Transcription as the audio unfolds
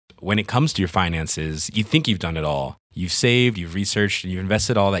when it comes to your finances, you think you've done it all. You've saved, you've researched, and you've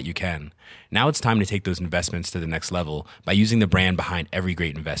invested all that you can. Now it's time to take those investments to the next level by using the brand behind every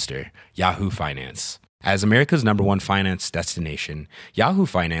great investor, Yahoo Finance. As America's #1 finance destination, Yahoo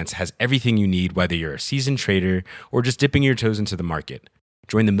Finance has everything you need, whether you're a seasoned trader or just dipping your toes into the market.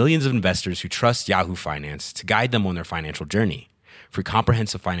 Join the millions of investors who trust Yahoo Finance to guide them on their financial journey. For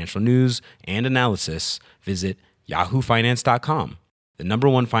comprehensive financial news and analysis, visit yahoofinance.com, the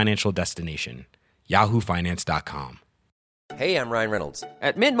 #1 financial destination, yahoofinance.com. Hey, I'm Ryan Reynolds.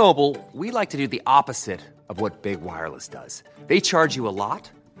 At Mint Mobile, we like to do the opposite of what Big Wireless does. They charge you a lot,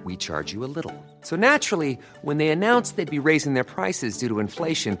 we charge you a little. So naturally, when they announced they'd be raising their prices due to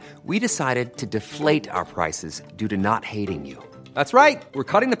inflation, we decided to deflate our prices due to not hating you. That's right. We're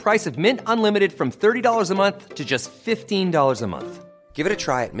cutting the price of Mint Unlimited from $30 a month to just $15 a month. Give it a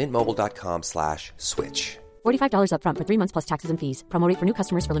try at mintmobile.com/switch. $45 up front for 3 months plus taxes and fees. Promo rate for new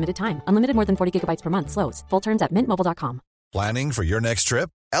customers for limited time. Unlimited more than 40 gigabytes per month. Slows full terms at mintmobile.com. Planning for your next trip?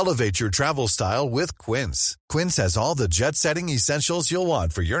 Elevate your travel style with Quince. Quince has all the jet-setting essentials you'll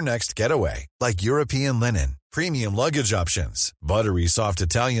want for your next getaway, like European linen, premium luggage options, buttery soft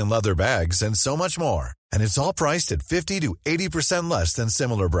Italian leather bags, and so much more. And it's all priced at 50 to 80% less than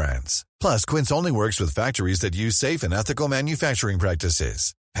similar brands. Plus, Quince only works with factories that use safe and ethical manufacturing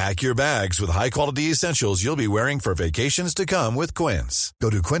practices. Pack your bags with high-quality essentials you'll be wearing for vacations to come with Quince. Go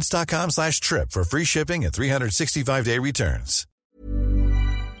to quince.com/trip for free shipping and 365-day returns.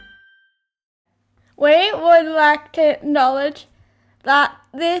 We would like to acknowledge that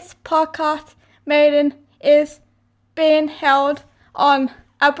this podcast meeting is being held on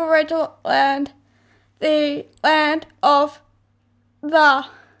Aboriginal land, the land of the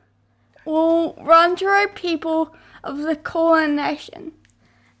Wurundjeri people of the Kulin Nation.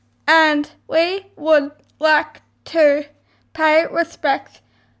 And we would like to pay respect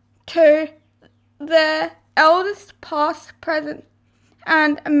to the elders past, present,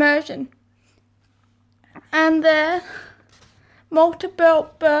 and emerging, and their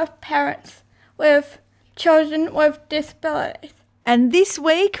multiple birth parents with children with disabilities. And this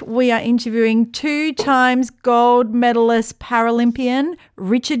week we are interviewing 2 times gold medalist Paralympian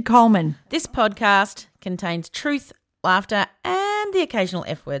Richard Coleman. This podcast contains truth, laughter, and the occasional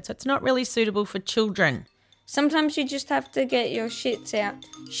F word, so it's not really suitable for children. Sometimes you just have to get your shits out.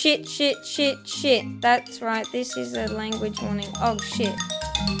 Shit, shit, shit, shit. That's right, this is a language warning. Oh, shit.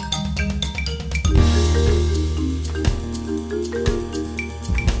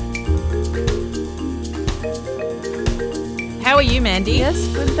 How are you, Mandy? Yes,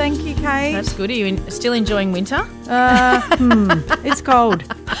 good, thank you, Kate. That's good. Are you still enjoying winter? It's cold.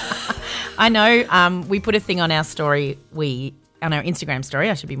 I know. We put a thing on our story. On our Instagram story,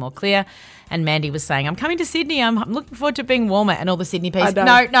 I should be more clear. And Mandy was saying, "I'm coming to Sydney. I'm looking forward to being warmer." And all the Sydney people, no,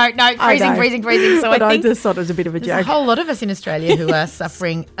 freezing. So but I think I just thought it was a bit of a there's joke. a whole lot of us in Australia who are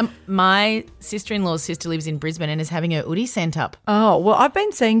suffering. My sister-in-law's sister lives in Brisbane and is having her hoodie sent up. Oh, well, I've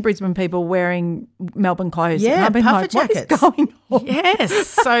been seeing Brisbane people wearing Melbourne clothes. Yeah, and I've been puffer like, jackets. What is going on? Yes.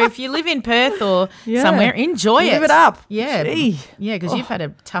 So if you live in Perth or somewhere, enjoy it. Live it up. Yeah. Gee. Yeah, because you've had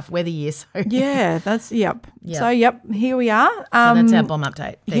a tough weather year. So Yeah, that's, yep. Yep. So, here we are. So that's our bomb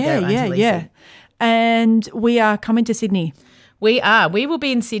update. There you go, yeah. And we are coming to Sydney. We are. We will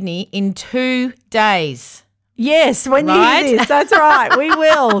be in Sydney in 2 days. Yes, when you hear this, that's right. We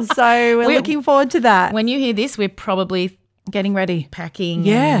will. So we're looking forward to that. When you hear this, we're probably getting ready, packing.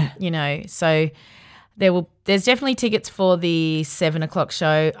 Yeah, and, so there's definitely tickets for the 7 o'clock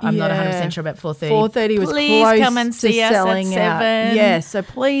show. I'm not 100% sure about 4:30. 4:30 was please close come and see to us selling at 7. out. Yes, so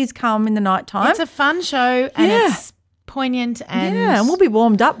please come in the night time. It's a fun show and it's poignant and we'll be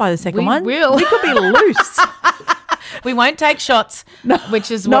warmed up by the second one. We will. We could be loose. We won't take shots, which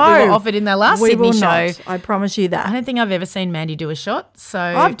is what we were offered in the last Sydney show. Not. I promise you that. I don't think I've ever seen Mandy do a shot. So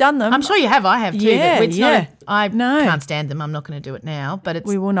I've done them. I'm sure you have. I have too. Yeah, I can't stand them. I'm not going to do it now. But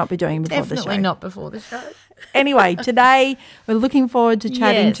we will not be doing it before the show. Definitely not before the show. Anyway, today we're looking forward to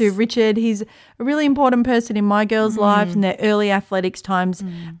chatting to Richard. He's a really important person in my girls' lives in their early athletics times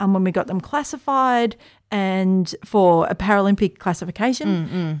when we got them classified and for a Paralympic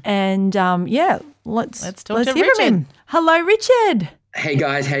classification. And let's talk to hear Richard. from him. Hello, Richard. Hey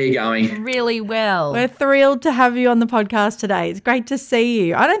guys, how you going? Really well. We're thrilled to have you on the podcast today. It's great to see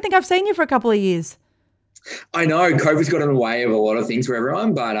you. I don't think I've seen you for a couple of years. I know COVID's got in the way of a lot of things for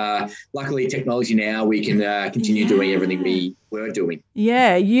everyone, but luckily technology now we can continue doing everything we were doing.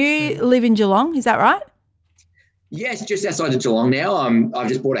 Yeah, you live in Geelong, is that right? Yes, just outside of Geelong now. I've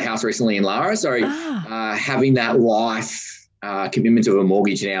just bought a house recently in Lara, so having that life commitment of a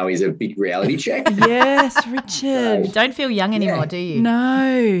mortgage now is a big reality check. Yes, Richard. You don't feel young anymore, do you?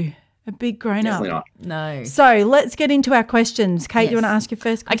 No, a big grown-up. Definitely not. No. So let's get into our questions. Kate, you want to ask your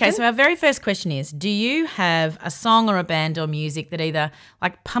first question? Okay, so our very first question is, do you have a song or a band or music that either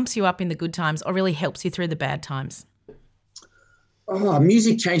like pumps you up in the good times or really helps you through the bad times? Oh,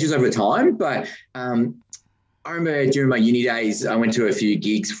 music changes over time, but I remember during my uni days, I went to a few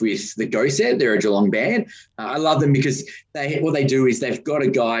gigs with the Go Set. They're a Geelong band. I love them because what they do is they've got a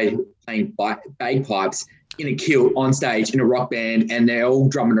guy playing bagpipes in a kilt on stage in a rock band, and they're all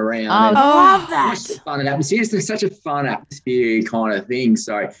drumming around. I love that. It's fun and atmosphere. It's such a fun atmosphere kind of thing.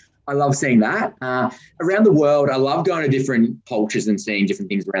 So I love seeing that. Around the world, I love going to different cultures and seeing different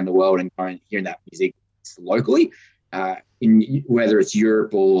things around the world and hearing that music locally, in whether it's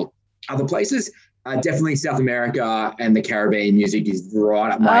Europe or other places. Definitely South America and the Caribbean music is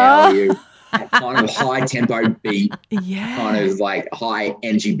right up my alley. That kind of high tempo beat, kind of like high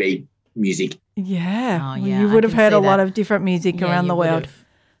energy beat music. Yeah. Oh, Well, yeah, you I would have can heard see a lot that. of different music around the world.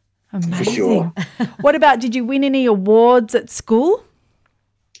 Amazing. For sure. What about, did you win any awards at school?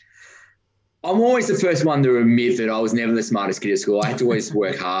 I'm always the first one to admit that I was never the smartest kid at school. I had to always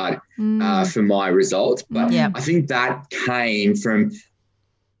work hard for my results. But I think that came from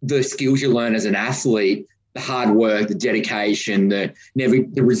the skills you learn as an athlete, the hard work, the dedication, the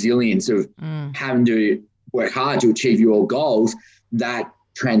resilience of having to work hard to achieve your goals. That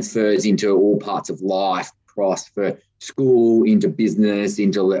transfers into all parts of life, across for school, into business,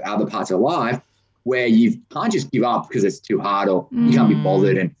 into other parts of life, where you can't just give up because it's too hard or you can't be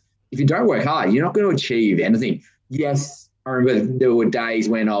bothered. And if you don't work hard, you're not going to achieve anything. Yes, I remember there were days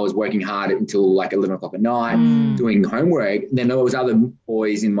when I was working hard until like 11 o'clock at night doing homework. And then there was other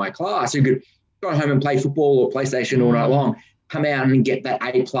boys in my class who could go home and play football or PlayStation all night long, come out and get that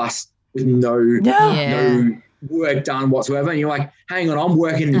A+ with no work done whatsoever. And you're like, hang on, I'm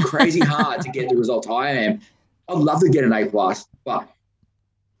working crazy hard to get the results I am. I'd love to get an A+, but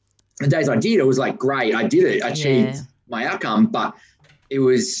the days I did, it was like, great, I did it, I achieved my outcome, but it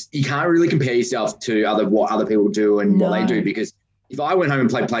was, you can't really compare yourself to what other people do and what they do, because if I went home and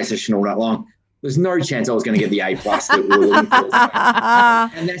played PlayStation all night long, there's no chance I was going to get the A+ that we were looking for.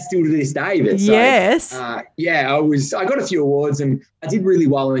 And that's still to this day. But I got a few awards and I did really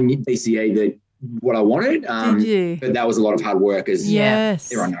well in BCE, what I wanted. Did you? But that was a lot of hard work, as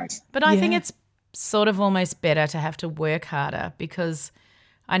everyone knows. But I think it's sort of almost better to have to work harder, because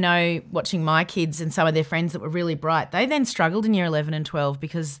I know watching my kids and some of their friends that were really bright, they then struggled in year 11 and 12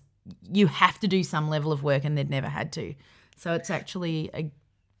 because you have to do some level of work and they'd never had to. So it's actually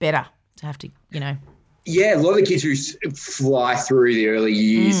better to have to, Yeah, a lot of the kids who fly through the early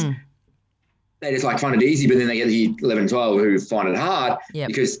years, they just like find it easy, but then they get to year 11 and 12 who find it hard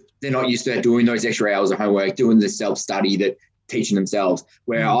because they're not used to doing those extra hours of homework, doing the self-study, that teaching themselves,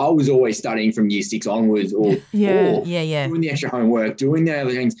 where I was always studying from year 6 onwards or doing the extra homework, doing the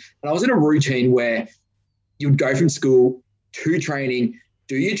other things. And I was in a routine where you would go from school to training,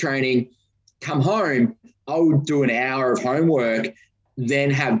 do your training, come home, I would do an hour of homework,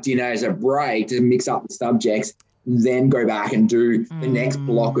 then have dinner as a break to mix up the subjects, then go back and do the next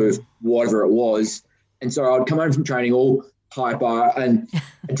block of whatever it was. And so I'd come home from training all hyper and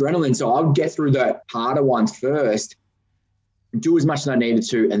adrenaline. So I would get through the harder ones first, do as much as I needed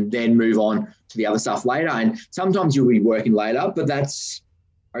to, and then move on to the other stuff later. And sometimes you'll be working later, but that's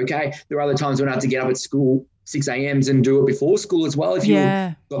okay. There are other times when I had to get up at school 6 a.m. and do it before school as well if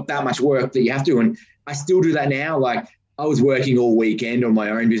you've got that much work that you have to. And I still do that now. Like, I was working all weekend on my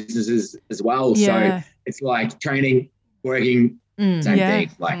own businesses as well. So it's like training, working, same thing.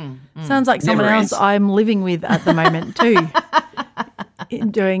 Like, sounds like someone else I'm living with at the moment too.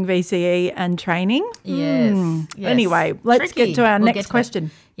 In doing VCE and training. Yes. Anyway, let's get to our next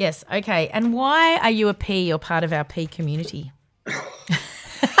question. Yes, okay. And why are you a P or part of our P community?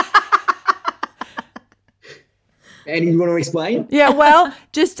 And you want to explain? Yeah, well,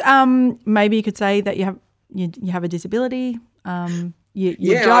 just maybe you could say that you have a disability.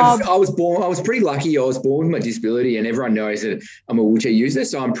 Your job. I was pretty lucky. I was born with my disability, and everyone knows that I'm a wheelchair user.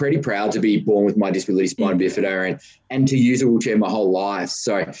 So I'm pretty proud to be born with my disability, spina bifida, and to use a wheelchair my whole life.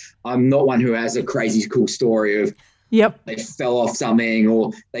 So I'm not one who has a crazy cool story of they fell off something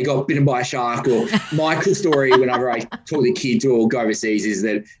or they got bitten by a shark. Or my cool story whenever I talk to kids or go overseas is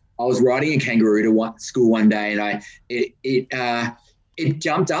that I was riding a kangaroo to school one day, and it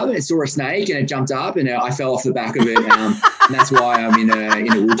jumped up and it saw a snake and it jumped up and I fell off the back of it. And that's why I'm in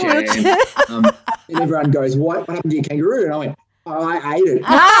a wheelchair. And everyone goes, what happened to your kangaroo? And I went, I ate it.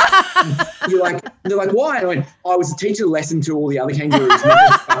 They're like, why? And I went, I was a teacher lesson to all the other kangaroos, and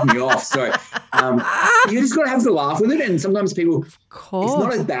they fucked me off. So you just got to have to laugh with it. And sometimes people, it's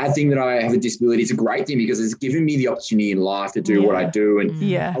not a bad thing that I have a disability. It's a great thing because it's given me the opportunity in life to do what I do. And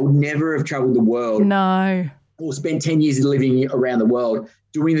I would never have traveled the world. No. Or spent 10 years living around the world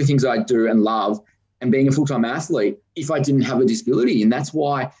doing the things I do and love and being a full-time athlete if I didn't have a disability. And that's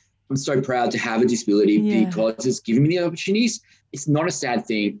why I'm so proud to have a disability because it's given me the opportunities. It's not a sad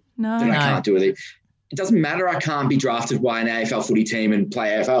thing that I can't do it. It doesn't matter. I can't be drafted by an AFL footy team and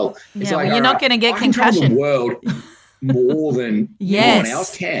play AFL. It's you're not going to get concussion. I can travel the world more than anyone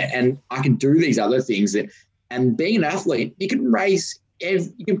else can, and I can do these other things. And being an athlete, you can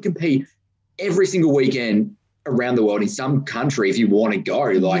you can compete every single weekend around the world in some country if you want to go.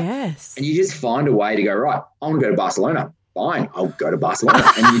 And you just find a way to go, right, I want to go to Barcelona. Fine, I'll go to Barcelona.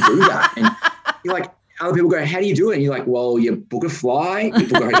 And you do that. And you're like, other people go, how do you do it? And you're like, well, you book a flight, you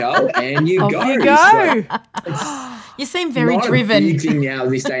book a hotel, and you go. You go. So you seem very driven. It's not a big thing now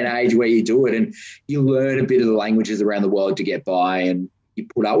in this day and age where you do it and you learn a bit of the languages around the world to get by and you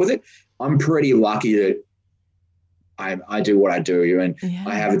put up with it. I'm pretty lucky that I do what I do and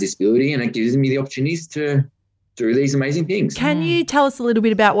I have a disability and it gives me the opportunities to do these amazing things. Can you tell us a little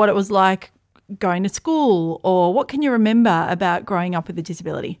bit about what it was like going to school, or what can you remember about growing up with a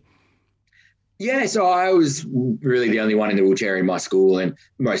disability? Yeah, so I was really the only one in the wheelchair in my school and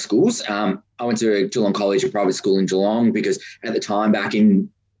most schools. I went to Geelong College, a private school in Geelong, because at the time back in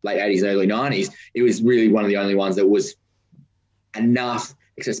late 80s, early 90s, it was really one of the only ones that was enough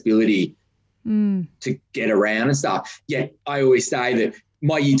accessibility to get around and stuff. Yet I always say that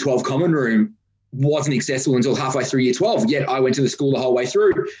my Year 12 common room wasn't accessible until halfway through Year 12, yet I went to the school the whole way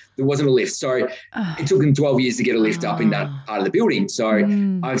through. There wasn't a lift. So it took them 12 years to get a lift up in that part of the building.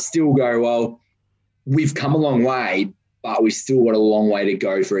 So I still go, well, we've come a long way, but we've still got a long way to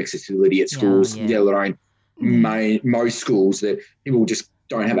go for accessibility at schools, let alone most schools that people just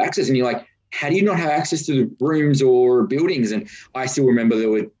don't have access. And you're like, how do you not have access to the rooms or buildings? And I still remember there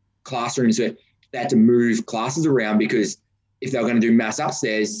were classrooms where they had to move classes around because if they were going to do maths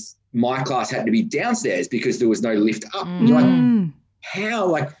upstairs, my class had to be downstairs because there was no lift up. And you're like, how?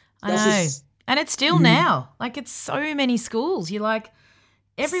 Like, I know. And it's still now. Like, it's so many schools. You're like,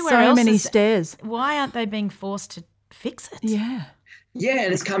 everywhere else. So many stairs. Why aren't they being forced to fix it? Yeah. Yeah,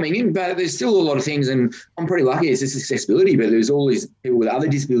 and it's coming in, but there's still a lot of things, and I'm pretty lucky it's just accessibility, but there's all these people with other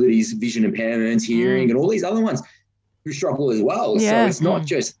disabilities, vision impairments, hearing, and all these other ones who struggle as well. Yeah. So it's not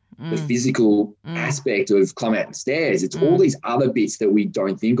just the physical aspect of climbing up the stairs. It's all these other bits that we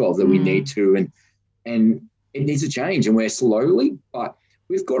don't think of that we need to, and it needs to change, and we're slowly, but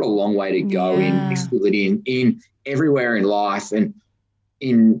we've got a long way to go in accessibility in everywhere in life and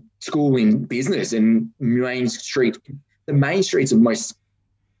in school, in business, and the main streets of most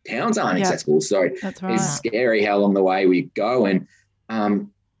towns aren't accessible. So it's scary how long the way we go. And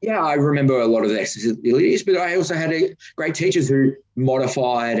I remember a lot of the accessibilities, but I also had great teachers who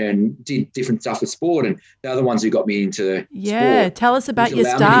modified and did different stuff with sport, and they're the ones who got me into sport. Tell us about your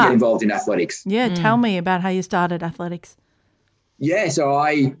start. Allowed me to get involved in athletics. Tell me about how you started athletics. So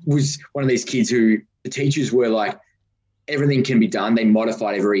I was one of these kids who the teachers were like, everything can be done. They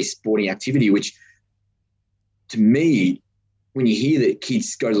modified every sporting activity, which to me, when you hear that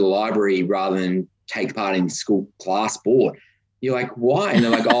kids go to the library rather than take part in school class sport, you're like, why? And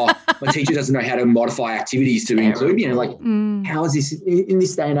they're like, oh, my teacher doesn't know how to modify activities to include me. And like, how is this in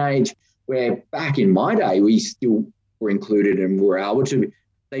this day and age where back in my day, we still were included and were able to,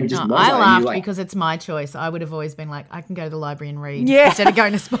 they just I laughed because it's my choice. I would have always been like, I can go to the library and read instead of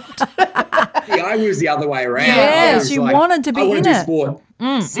going to sport. I was the other way around. Yes, you wanted to be in it. I wanted to do sport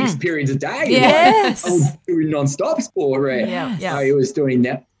 6 periods a day. Yes. I was doing non-stop sport. Right? So I was doing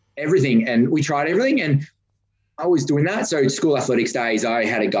everything, and we tried everything, and I was doing that. So school athletics days, I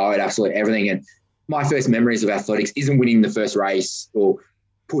had a go at absolutely everything. And my first memories of athletics isn't winning the first race or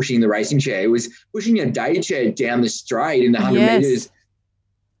pushing the racing chair. It was pushing a day chair down the straight in the 100 metres,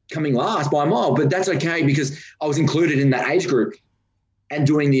 coming last by a mile. But that's okay because I was included in that age group and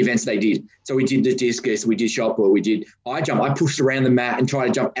doing the events they did. So we did the discus, we did shot put, we did high jump. I pushed around the mat and tried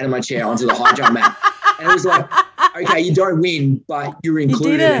to jump out of my chair onto the high jump mat. And it was like, okay, you don't win, but you're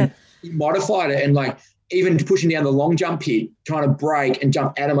included. And you modified it. And like even pushing down the long jump pit, trying to break and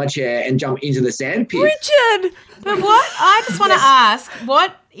jump out of my chair and jump into the sand pit. Richard, but what I just want to ask,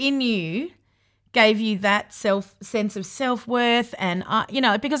 what in you gave you that sense of self-worth and,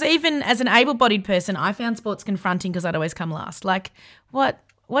 because even as an able-bodied person, I found sports confronting because I'd always come last. Like, what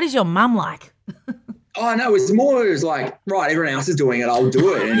is your mum like? Oh, no, it was like, right, everyone else is doing it, I'll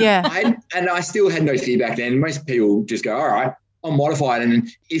do it. And I still had no fear back then. Most people just go, all right, I'll modify it. And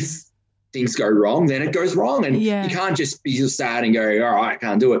if things go wrong, then it goes wrong. And you can't just be just sad and go, all right, I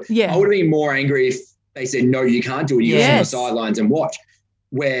can't do it. Yeah. I would have been more angry if they said, no, you can't do it. You sit on the sidelines and watch.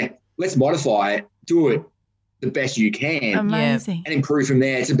 Where let's modify it, do it the best you can. Amazing. And improve from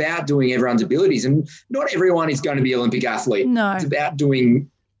there. It's about doing everyone's abilities. And not everyone is going to be an Olympic athlete. No. It's about doing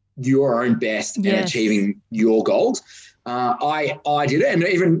your own best and achieving your goals. I did it. And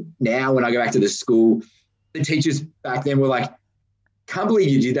even now when I go back to the school, the teachers back then were like, can't believe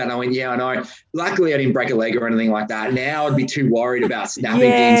you did that. And I went, yeah, I know. Luckily, I didn't break a leg or anything like that. Now I'd be too worried about snapping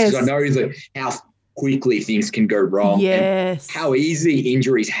things because I know how quickly things can go wrong. Yes. And how easy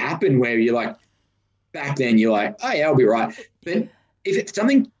injuries happen where you're like, back then you're like, oh, yeah, I'll be right. But if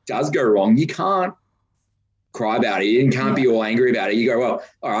something does go wrong, you can't cry about it. You can't be all angry about it. You go, well,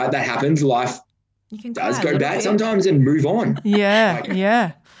 all right, that happens. Life does go bad sometimes and move on.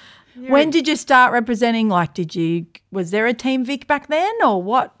 Yeah. When did you start representing? Like, was there a Team Vic back then or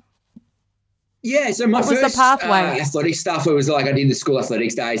what? Yeah, so my first was the pathway? Athletic stuff, it was like I did the school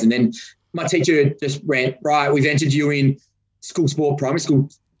athletics days, and then my teacher just ran, right, we've entered you in school sport, primary school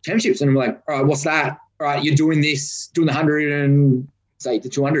championships. And I'm like, all right, what's that? All right, you're doing this, doing the 100 and say the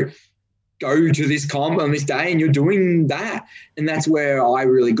 200. Go to this comp on this day and you're doing that. And that's where I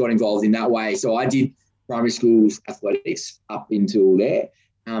really got involved in that way. So I did primary school's athletics up until there.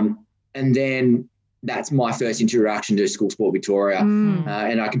 And then that's my first introduction to School Sport Victoria.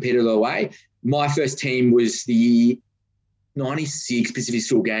 And I competed all the way. My first team was the 96 Pacific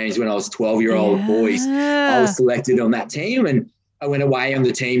School Games when I was 12-year-old boys. I was selected on that team and I went away on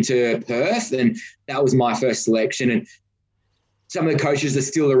the team to Perth and that was my first selection. And some of the coaches are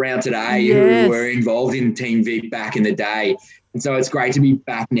still around today who were involved in Team Vic back in the day. And so it's great to be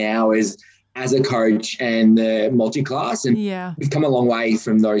back now as a coach and the multi-class. And we've come a long way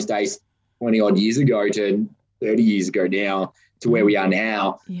from those days 20-odd years ago to 30 years ago now to where we are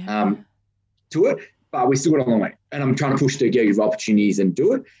now to it. But we still got a long way. And I'm trying to push to give opportunities and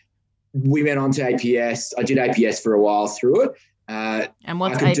do it. We went on to APS. I did APS for a while through it. And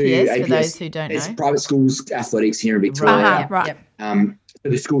what's APS for those who don't know? It's private schools athletics here in Victoria. Right. So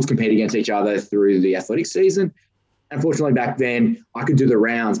the schools compete against each other through the athletics season. Unfortunately, back then, I could do the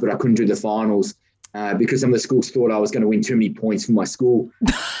rounds, but I couldn't do the finals because some of the schools thought I was going to win too many points for my school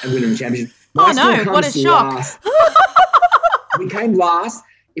and win the championship. What a shock. We came last.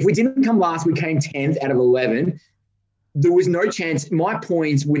 If we didn't come last, we came 10th out of 11. There was no chance. My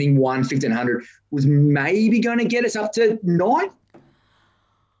points winning 1,500 was maybe going to get us up to 9.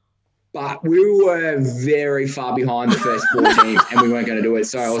 But we were very far behind the first 4 teams and we weren't going to do it.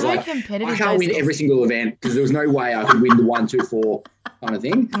 So I was like, I can't win every single event because there was no way I could win the 1, 2, 4 kind of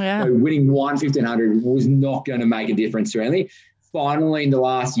thing. Yeah. So winning 1,500 was not going to make a difference to anything. Finally, in the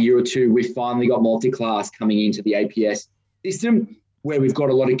last year or two, we finally got multi-class coming into the APS system where we've got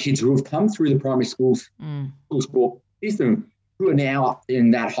a lot of kids who have come through the primary schools, school sport system who are now up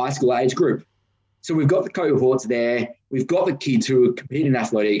in that high school age group. So we've got the cohorts there. We've got the kids who compete in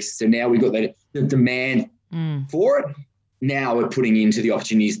athletics. So now we've got the demand for it. Now we're putting into the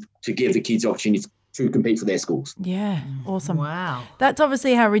opportunities to give the kids opportunities to compete for their schools. Yeah, awesome. Wow. That's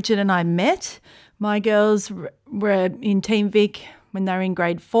obviously how Richard and I met. My girls were in Team Vic when they were in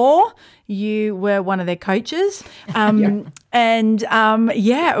grade 4. You were one of their coaches. And,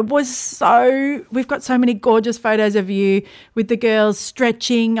 it was so – we've got so many gorgeous photos of you with the girls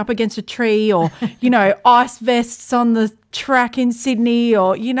stretching up against a tree or, ice vests on the track in Sydney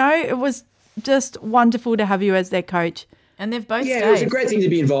or, it was just wonderful to have you as their coach. And they've both stayed. It was a great thing to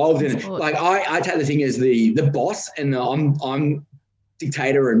be involved in. Like I take the thing as the boss and I'm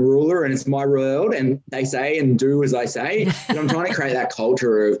dictator and ruler and it's my world and they say and do as I say. And I'm trying to create that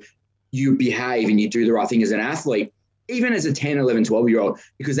culture of you behave and you do the right thing as an athlete, even as a 10, 11, 12-year-old,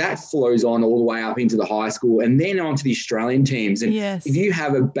 because that flows on all the way up into the high school and then on to the Australian teams. And if you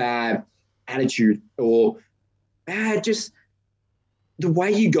have a bad attitude or just the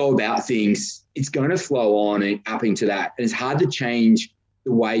way you go about things, it's going to flow on and up into that. And it's hard to change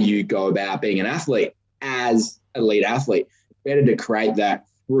the way you go about being an athlete as an elite athlete. Better to create that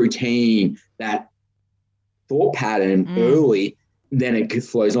routine, that thought pattern early, then it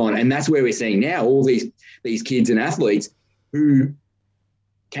flows on. And that's where we're seeing now all these kids and athletes who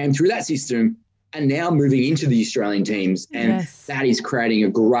came through that system and now moving into the Australian teams. And that is creating a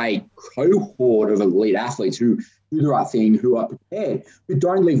great cohort of elite athletes who do the right thing, who are prepared, who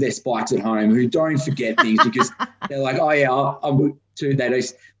don't leave their spikes at home, who don't forget things because they're like, oh, yeah, I'm too.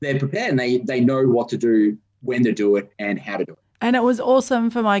 They're prepared and they know what to do, when to do it and how to do it. And it was awesome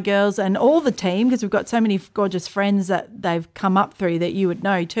for my girls and all the team because we've got so many gorgeous friends that they've come up through that you would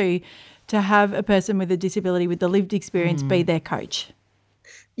know too, to have a person with a disability with the lived experience be their coach.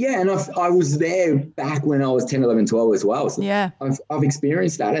 Yeah, and I was there back when I was 10, 11, 12 as well. So yeah. I've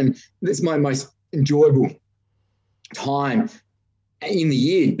experienced that, and that's my most enjoyable time in the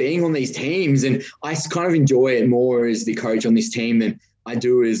year, being on these teams. And I kind of enjoy it more as the coach on this team than I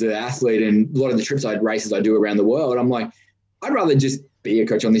do as an athlete. And a lot of the races I do around the world, I'm like, I'd rather just be a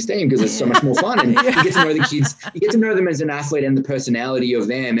coach on this team because it's so much more fun. And you get to know the kids, you get to know them as an athlete and the personality of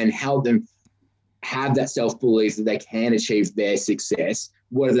them and help them have that self-belief that they can achieve their success,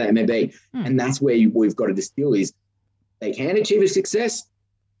 whatever that may be. And that's where we've got to distill is they can achieve a success,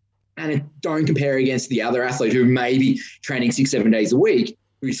 and don't compare against the other athlete who may be training 6-7 days a week,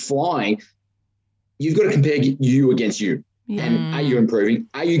 who's flying. You've got to compare you against you. Yeah. And are you improving?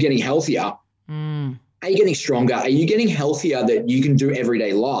 Are you getting healthier? Are you getting stronger? Are you getting healthier that you can do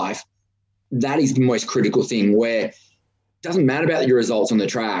everyday life? That is the most critical thing, where it doesn't matter about your results on the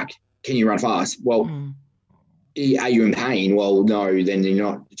track. Can you run fast? Well, are you in pain? Well, no, then you're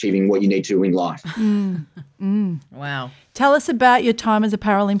not achieving what you need to in life. Wow. Tell us about your time as a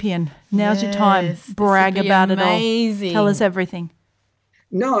Paralympian. Now's your time. Brag about amazing. It all. Tell us everything.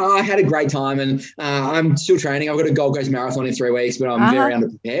 No, I had a great time, and I'm still training. I've got a Gold Coast Marathon in 3 weeks, but I'm very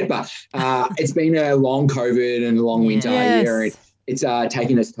underprepared. But it's been a long COVID and a long winter here, and it's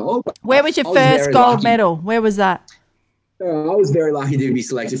taking its toll. Where was your first gold medal? Where was that? I was very lucky to be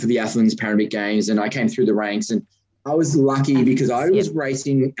selected for the Athens Paralympic Games, and I came through the ranks. And I was lucky because I was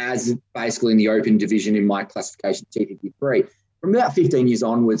racing as basically in the open division in my classification T53 from about 15 years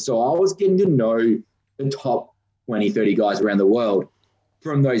onwards. So I was getting to know the top 20, 30 guys around the world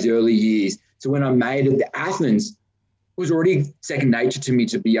from those early years. So when I made it to Athens, it was already second nature to me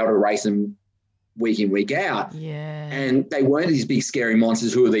to be able to race them week in, week out. Yeah. And they weren't these big scary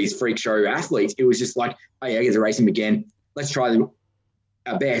monsters who are these freak show athletes. It was just like, oh yeah, I get to race them again. Let's try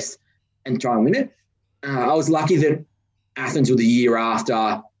our best and try and win it. I was lucky that Athens was the year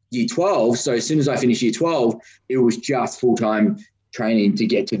after year 12. So as soon as I finished year 12, it was just full-time training to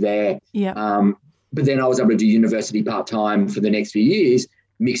get to there. Yeah. But then I was able to do university part-time for the next few years,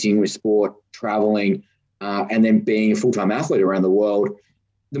 mixing with sport, traveling, and then being a full-time athlete around the world.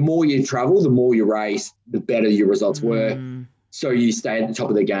 The more you travel, the more you race, the better your results were. So you stay at the top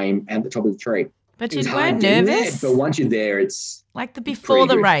of the game and at the top of the tree. But you weren't nervous? But once you're there, it's like before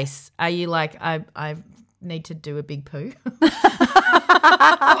the race, are you like, I need to do a big poo?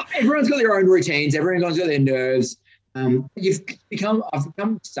 Everyone's got their own routines. Everyone's got their nerves. I've become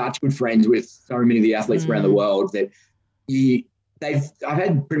such good friends with so many of the athletes around the world that I've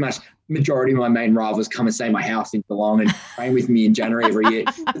had pretty much majority of my main rivals come and stay in my house in Geelong and train with me in January every year.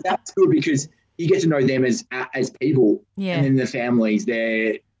 But that's good because you get to know them as people, and then their families,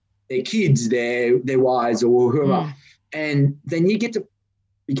 their kids, their wives, or whoever, and then you get to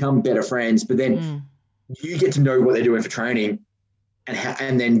become better friends. But then you get to know what they're doing for training,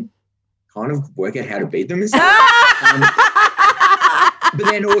 and then kind of work out how to beat them and stuff. But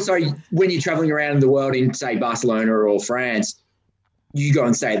then also when you're traveling around the world in, say, Barcelona or France, you go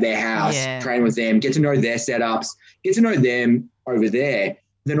and stay at their house, train with them, get to know their setups, get to know them over there.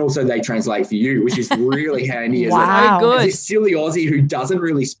 Then also they translate for you, which is really handy. Wow. So good. This silly Aussie who doesn't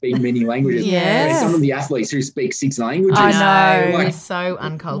really speak many languages. Yes. Some of the athletes who speak 6 languages. I know. We're so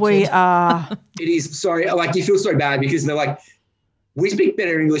uncultured. We are. It is, sorry, like you feel so bad because they're like, we speak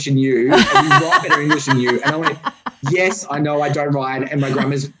better English than you, and we write better English than you. And I went, yes, I know I don't write, and my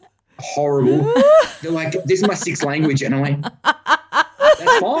grammar's horrible. They're like, this is my 6th language. And I went,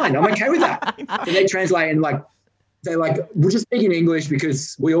 that's fine. I'm okay with that. So they translate and they're like, we're just speaking English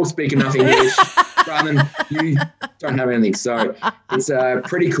because we all speak enough English rather than you don't have anything. So it's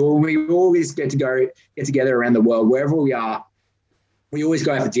pretty cool. We always get together around the world, wherever we are. We always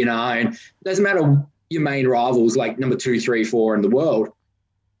go out for dinner, and it doesn't matter your main rivals, like number 2, 3, 4 in the world.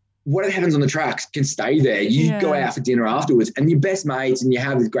 Whatever happens on the tracks can stay there. You go out for dinner afterwards, and your best mates, and you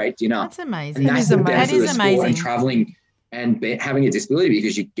have a great dinner. That's amazing. And that's the benefit of sport and traveling and having a disability,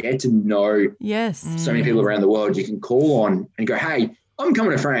 because you get to know so many people around the world you can call on and go, hey, I'm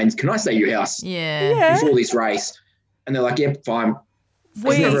coming to France. Can I stay at your house before this race? And they're like, yep, fine.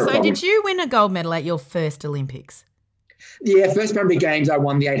 So did you win a gold medal at your first Olympics? Yeah, first Paralympic Games, I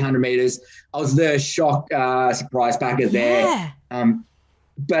won the 800 metres. I was the shock surprise packer there.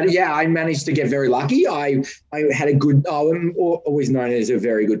 But, yeah, I managed to get very lucky. I had I'm always known as a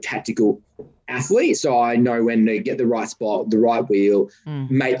very good tactical athlete, so I know when to get the right spot, the right wheel,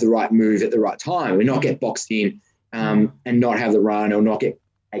 make the right move at the right time and not get boxed in and not have the run or not get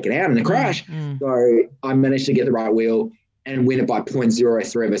taken out in the crash. So I managed to get the right wheel and win it by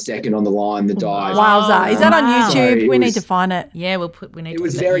 0.03 of a second on the line, the dive. Wowza. Is that on YouTube? So we need to find it. Yeah, it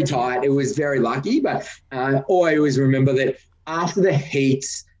was very tight. It was very lucky, but all I always remember that after the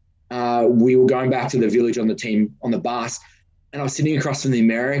heats, we were going back to the village on the bus, and I was sitting across from the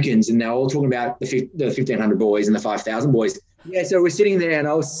Americans, and they were all talking about the 1,500 boys and the 5,000 boys. Yeah, so we're sitting there, and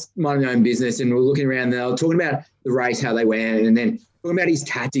I was minding my own business, and we're looking around, and they were talking about the race, how they went, and then talking about his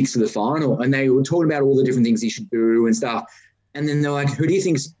tactics for the final, and they were talking about all the different things he should do and stuff. And then they're like, who do you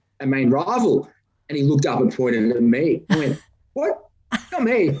think's a main rival? And he looked up and pointed at me. I went, what? Not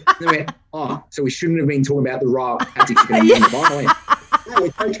me. And they went, oh, so we shouldn't have been talking about the rival tactics going to win the final. I went, no,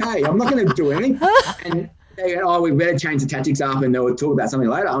 it's okay. I'm not going to do anything. And they went, oh, we better change the tactics up, and they'll talk about something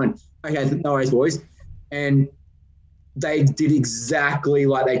later. I went, okay, no worries, boys. And they did exactly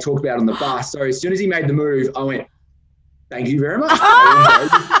like they talked about on the bus. So as soon as he made the move, I went, thank you very much.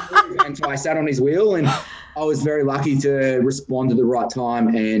 And so I sat on his wheel, and I was very lucky to respond to the right time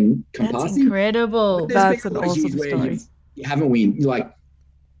and come past him. That's incredible. That's an awesome story. You haven't win. Like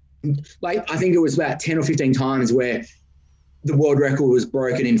I think it was about 10 or 15 times where the world record was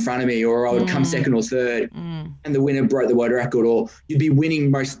broken in front of me, or I would come second or third and the winner broke the world record, or you'd be winning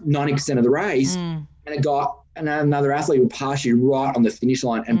most 90% of the race and another athlete would pass you right on the finish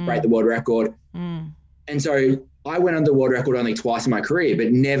line and break the world record. And so I went on the world record only twice in my career,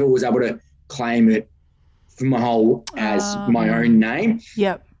 but never was able to claim it for my whole as my own name.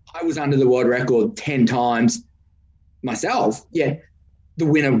 Yep. I was under the world record 10 times myself. Yeah. The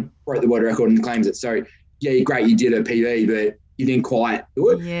winner broke the world record and claims it. So yeah, great, you did a PB, but you didn't quite do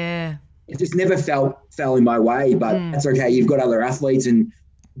it. Yeah. It just never fell in my way, but that's okay. You've got other athletes, and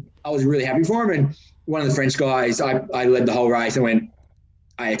I was really happy for him. And one of the French guys, I led the whole race.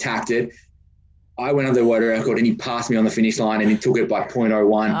 I attacked it. I went under the world record, and he passed me on the finish line, and he took it by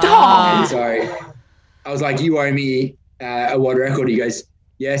 0.01. And so I was like, you owe me a world record. He goes,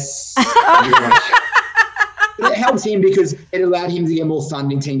 yes. Thank you very much. But it helps him because it allowed him to get more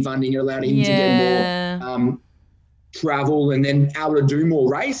funding, team funding. It allowed him to get more travel, and then able to do more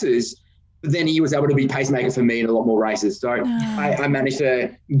races. But then he was able to be pacemaker for me in a lot more races. So I managed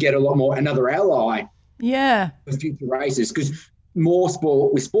to get another ally for future races, because more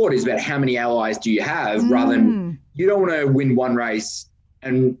sport is about how many allies do you have rather than you don't want to win one race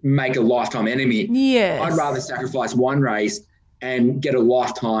and make a lifetime enemy. Yes. I'd rather sacrifice one race and get a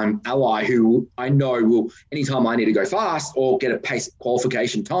lifetime ally who I know will, anytime I need to go fast or get a pace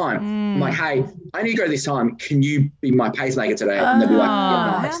qualification time, I'm like, hey, I need to go this time. Can you be my pacemaker today? And they'll be like,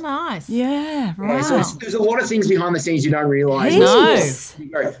 yeah, nice. How nice. Yeah, right. Yeah, so there's a lot of things behind the scenes you don't realise. No.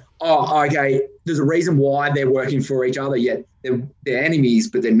 You go, oh, okay, there's a reason why they're working for each other, yet they're enemies,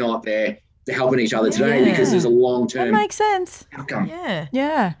 but they're not. They're helping each other today because there's a long-term That makes sense. outcome.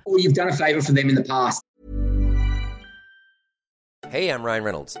 Yeah. Or you've done a favour for them in the past. Hey, I'm Ryan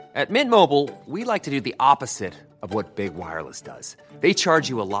Reynolds. At Mint Mobile, we like to do the opposite of what Big Wireless does. They charge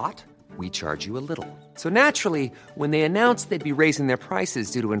you a lot, we charge you a little. So naturally, when they announced they'd be raising their prices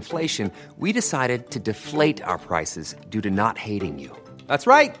due to inflation, we decided to deflate our prices due to not hating you. That's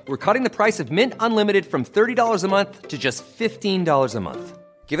right. We're cutting the price of Mint Unlimited from $30 a month to just $15 a month.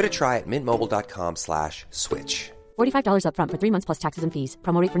 Give it a try at mintmobile.com/switch. $45 up front for 3 months plus taxes and fees.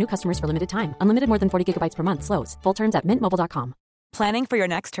 Promo rate for new customers for limited time. Unlimited more than 40 gigabytes per month. Slows full terms at mintmobile.com. Planning for your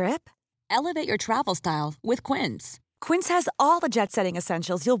next trip? Elevate your travel style with Quince. Quince has all the jet-setting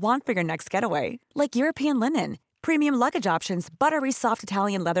essentials you'll want for your next getaway, like European linen, premium luggage options, buttery soft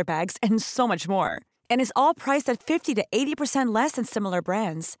Italian leather bags, and so much more. And is all priced at 50 to 80% less than similar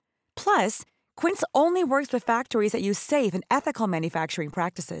brands. Plus, Quince only works with factories that use safe and ethical manufacturing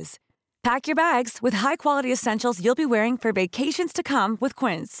practices. Pack your bags with high-quality essentials you'll be wearing for vacations to come with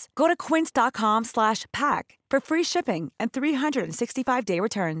Quince. Go to quince.com/pack for free shipping and 365-day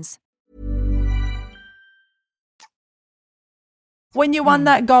returns. When you won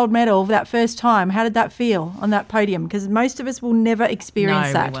that gold medal that first time, how did that feel on that podium? Because most of us will never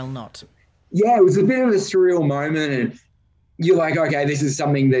experience that. No, we will not. Yeah, it was a bit of a surreal moment, and you're like, okay, this is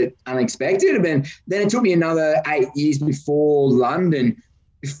something that unexpected. And then it took me another 8 years before London,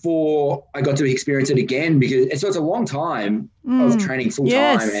 before I got to experience it again, because it's a long time of training full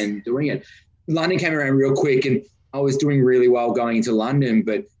time and doing it. London came around real quick, and I was doing really well going into London,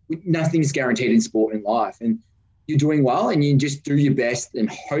 but nothing's guaranteed in sport and life. And you're doing well, and you just do your best, and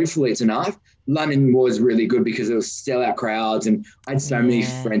hopefully it's enough. London was really good because it was sellout crowds, and I had so many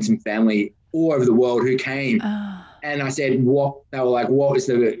friends and family all over the world who came. And I said, they were like, what was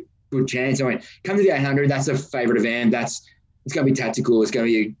the good chance? I went, come to the 800. That's a favorite event. It's going to be tactical. It's going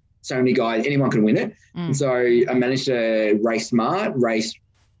to be so many guys. Anyone can win it. And so I managed to race smart, race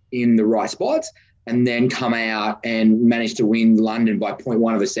in the right spots. and then come out and manage to win London by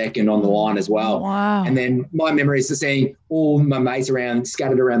 0.1 of a second on the line as well. Wow. And then my memories of seeing all my mates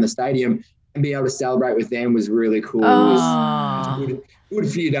scattered around the stadium and being able to celebrate with them was really cool. It was a good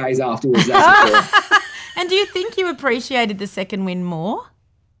few days afterwards, that's for sure. And do you think you appreciated the second win more?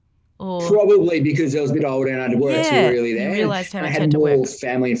 Or? Probably because I was a bit older and I'd worked too early there. You realised how much I had had to more work.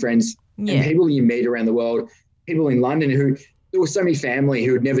 family and friends and people you meet around the world, people in London who there were so many family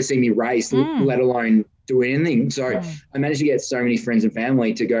who had never seen me race, let alone do anything. So I managed to get so many friends and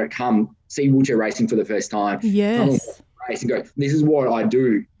family to come see wheelchair racing for the first time. Yes. Race and go, this is what I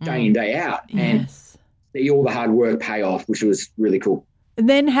do day in, day out. And see all the hard work pay off, which was really cool. And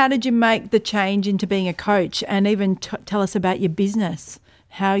then how did you make the change into being a coach, and even tell us about your business,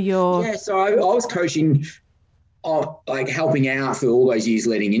 how you're... Yeah, so I was coaching, like helping out for all those years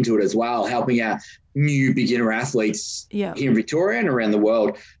leading into it as well, helping out new beginner athletes here in Victoria and around the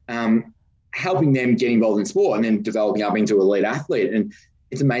world, helping them get involved in sport and then developing up into an elite athlete. And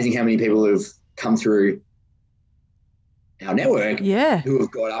it's amazing how many people have come through our network who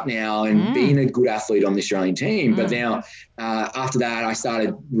have got up now and been a good athlete on the Australian team. But now after that, I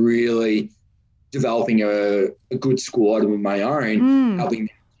started really developing a good squad of my own, helping them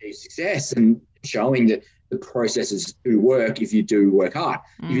achieve success and showing that the processes do work if you do work hard.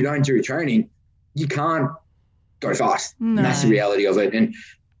 If you don't do training, you can't go fast. No. And that's the reality of it. And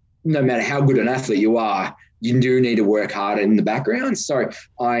no matter how good an athlete you are, you do need to work hard in the background. So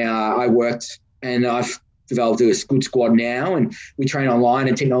I worked and I've developed a good squad now, and we train online,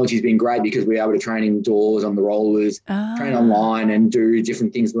 and technology has been great because we're able to train indoors on the rollers, train online and do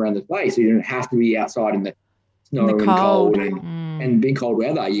different things around the place. So you don't have to be outside in the snow and cold and big cold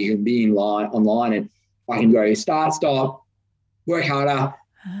weather. You can be online, and I can go start, stop, work harder.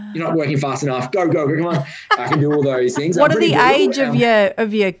 You're not working fast enough. Go, come on. I can do all those things. What are the age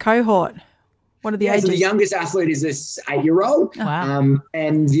of your cohort? What are the ages? So the youngest athlete is this 8-year-old. Wow.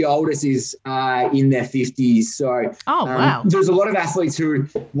 And the oldest is in their 50s. So wow. There's a lot of athletes who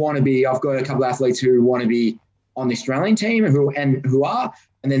want to be, I've got a couple of athletes who want to be on the Australian team who are,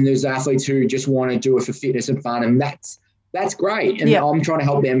 and then there's athletes who just want to do it for fitness and fun, and that's great. And I'm trying to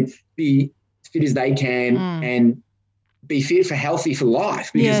help them be fit as they can and be fit for healthy for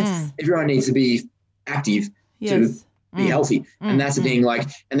life, because everyone needs to be active to be healthy. And that's the thing,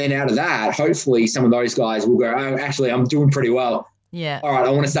 and then out of that, hopefully some of those guys will go, oh, actually, I'm doing pretty well. Yeah. All right, I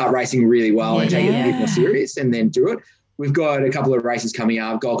want to start racing really well and take it a bit more serious and then do it. We've got a couple of races coming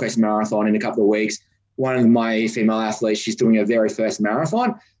up, Gold Coast Marathon in a couple of weeks. One of my female athletes, she's doing her very first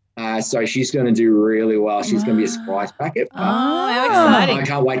marathon. So she's going to do really well. She's going to be a surprise packet. How exciting. I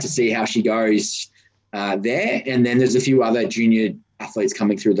can't wait to see how she goes there. And then there's a few other junior athletes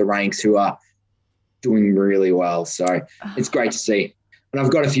coming through the ranks who are doing really well. So it's great to see. And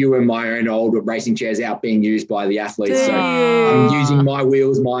I've got a few in my own old racing chairs out being used by the athletes. So I'm using my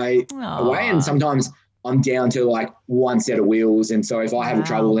wheels my way. And sometimes I'm down to one set of wheels. And so if I have a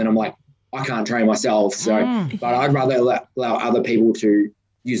trouble, then I'm like, I can't train myself. So, but I'd rather allow other people to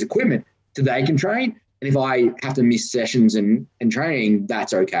use equipment so they can train. And if I have to miss sessions and training,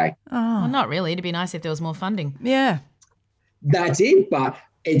 that's okay. Well, not really. It'd be nice if there was more funding. Yeah. That's it. But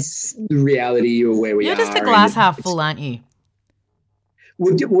it's the reality of where we are. You're just a glass half full, aren't you?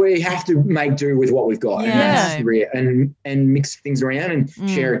 We have to make do with what we've got, and mix things around and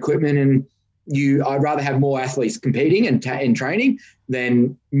share equipment. And I'd rather have more athletes competing and training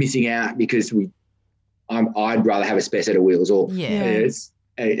than missing out because I'd rather have a spare set of wheels or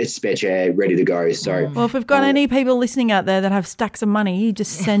a spare chair ready to go. So, well, if we've got any people listening out there that have stacks of money, you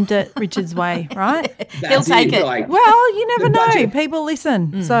just send it Richard's way, right? He'll take it. Well, you never know. People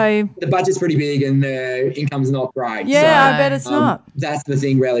listen. So the budget's pretty big and the income's not great. Yeah, so, I bet it's not. That's the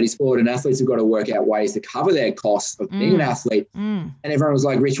thing, reality sport, and athletes have got to work out ways to cover their costs of being an athlete. And everyone was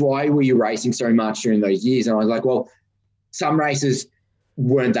like, Rich, why were you racing so much during those years? And I was like, well, some races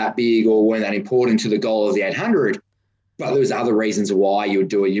weren't that big or weren't that important to the goal of the 800. But there was other reasons why you would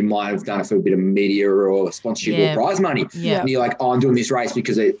do it. You might have done it for a bit of media or sponsorship or prize money. Yeah. And you're like, oh, I'm doing this race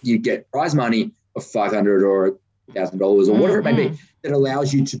because you get prize money of $500 or $1,000 or whatever it may be that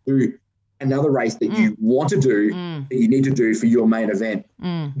allows you to do another race that you want to do, that you need to do for your main event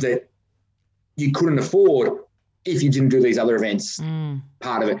that you couldn't afford if you didn't do these other events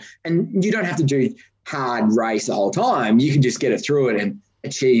part of it. And you don't have to do hard race the whole time. You can just get it through it and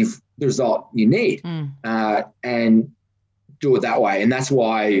achieve the result you need and do it that way. And that's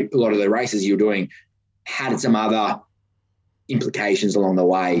why a lot of the races you're doing had some other implications along the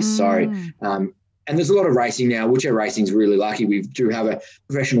way. So, and there's a lot of racing now. Wheelchair racing is really lucky. We do have a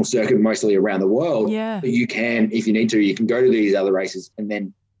professional circuit mostly around the world. Yeah. But you can, if you need to, you can go to these other races and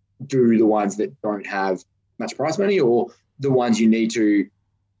then do the ones that don't have much prize money, or the ones you need to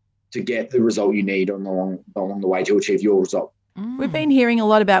get the result you need along the way to achieve your result. We've been hearing a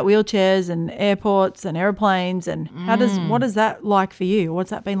lot about wheelchairs and airports and airplanes, and what is that like for you? What's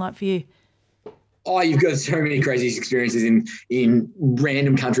that been like for you? Oh, you've got so many crazy experiences in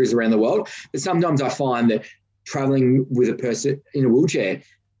random countries around the world. But sometimes I find that traveling with a person in a wheelchair,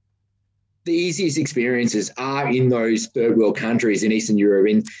 the easiest experiences are in those third world countries in Eastern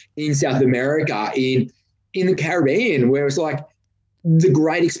Europe, in South America, in the Caribbean, where it's like the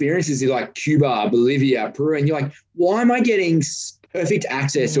great experiences is like Cuba, Bolivia, Peru. And you're like, why am I getting perfect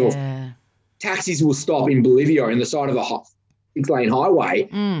access? Or taxis will stop in Bolivia on the side of a 6-lane highway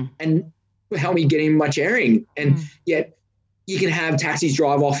and help me get in my chairing. And yet you can have taxis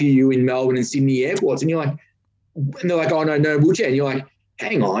drive off you in Melbourne and Sydney airports. And you're like, and they're like, oh, no wheelchair. And you're like,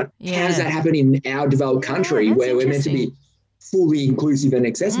 hang on, how does that happen in our developed country where we're meant to be fully inclusive and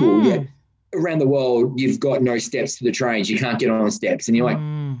accessible? Yet around the world, you've got no steps to the trains. You can't get on steps. And you're like,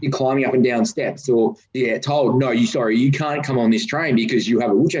 you're climbing up and down steps, or you get told, no, you can't come on this train because you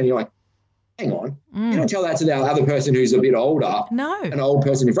have a wheelchair. And you're like, hang on. You don't tell that to the other person who's a bit older. No. An old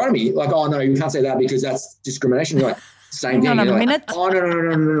person in front of me. Like, oh, no, you can't say that because that's discrimination. You're like, same thing. Hang on a like, minute. Oh,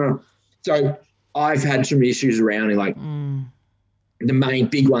 no. So I've had some issues around in like the main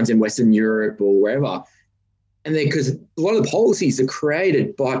big ones in Western Europe or wherever. And then because a lot of the policies are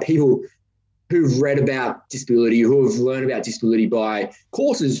created by people who've read about disability, who have learned about disability by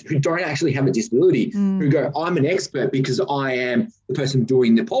courses, who don't actually have a disability, who go, I'm an expert because I am the person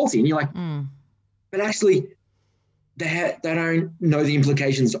doing the policy. And you're like, but actually they don't know the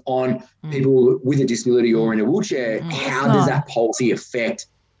implications on people with a disability or in a wheelchair. How does that policy affect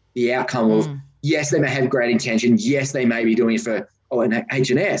the outcome of, yes, they may have great intention. Yes, they may be doing it for an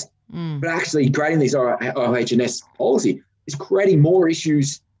H&S, but actually creating this H&S policy is creating more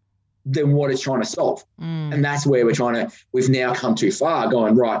issues than what it's trying to solve. And that's where we've now come too far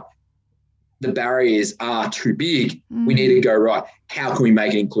going, right, the barriers are too big. We need to go, right, how can we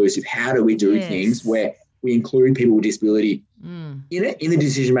make it inclusive? How do we do things where we include people with disability in the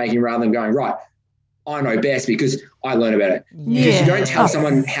decision-making rather than going, right, I know best because I learned about it. Because you don't tell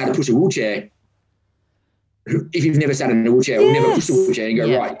someone how to push a wheelchair if you've never sat in a wheelchair or never pushed a wheelchair and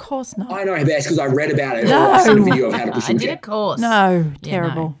go, right, of course not. I know best because I read about it or I've seen a video of how to push a wheelchair. I did a course. No,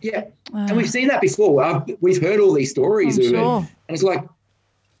 terrible. Yeah. And we've seen that before. We've heard all these stories of it. And it's like,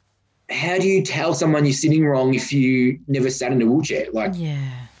 how do you tell someone you're sitting wrong if you never sat in a wheelchair? Like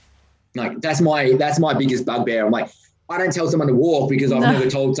that's my biggest bugbear. I'm like, I don't tell someone to walk because I've never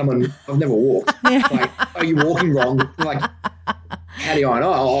told someone I've never walked. Like, are you walking wrong? I'm like, how do I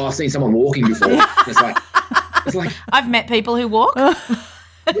know? Oh, I've seen someone walking before. It's like I've met people who walk. And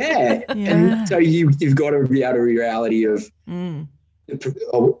so you've got to be able to reality of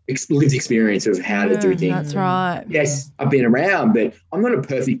lived experience of how to do things. That's right. Yes, I've been around, but I'm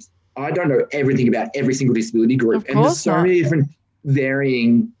not I don't know everything about every single disability group. And there's so many different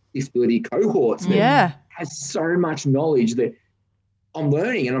varying disability cohorts that has so much knowledge that I'm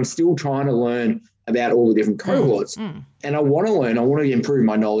learning, and I'm still trying to learn about all the different cohorts. And I want to improve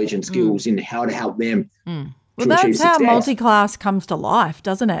my knowledge and skills in how to help them. Well, that's how multi-class comes to life,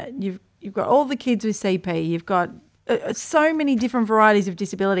 doesn't it? You've got all the kids with CP. You've got so many different varieties of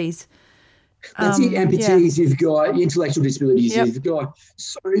disabilities. That's it. Amputees. You've got intellectual disabilities. You've got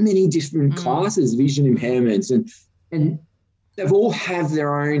so many different classes, vision impairments, and they've all have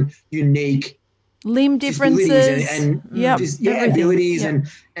their own unique limb differences and abilities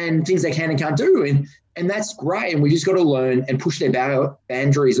and things they can and can't do. And that's great. And we just got to learn and push their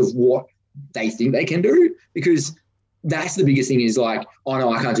boundaries of what they think they can do, because that's the biggest thing is like, oh,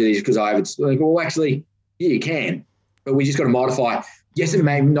 no, I can't do this because I have it. Like, well, actually, yeah, you can. But we just got to modify. Yes, it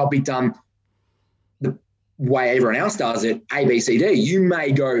may not be done the way everyone else does it, A, B, C, D. You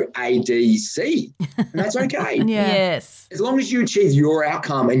may go A, D, C, and that's okay. Yes. As long as you achieve your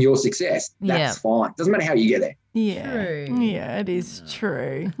outcome and your success, that's fine. Doesn't matter how you get there. Yeah. True. Yeah, it is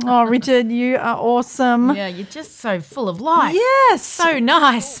true. Oh, Richard, you are awesome. Yeah, you're just so full of life. Yes. So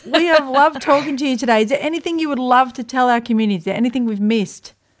nice. We have loved talking to you today. Is there anything you would love to tell our community? Is there anything we've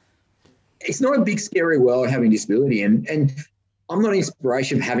missed? It's not a big, scary world having disability, and I'm not an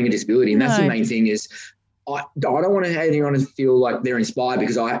inspiration of having a disability, and that's the main thing is I don't want anyone to feel like they're inspired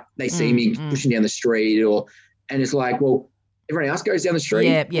because they see me pushing down the street and it's like, well, everyone else goes down the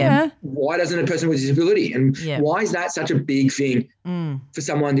street. Yeah. Why doesn't a person with a disability? And why is that such a big thing for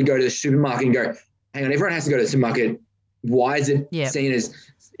someone to go to the supermarket and go, hang on, everyone has to go to the supermarket. Why is it seen as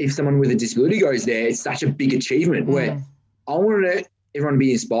if someone with a disability goes there, it's such a big achievement where I want everyone to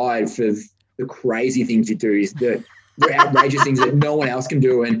be inspired for the crazy things you do is that the outrageous things that no one else can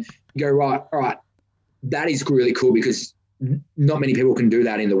do, and you go, right, all right, that is really cool because not many people can do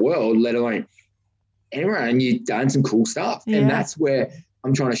that in the world, let alone anywhere, and you've done some cool stuff. Yeah. And that's where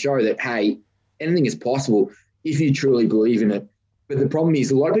I'm trying to show that, hey, anything is possible if you truly believe in it. But the problem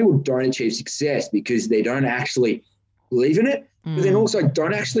is a lot of people don't achieve success because they don't actually believe in it, but then also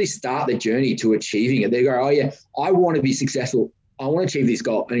don't actually start the journey to achieving it. They go, oh, yeah, I want to be successful. I want to achieve this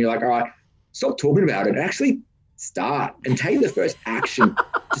goal. And you're like, all right, stop talking about it. Actually start and take the first action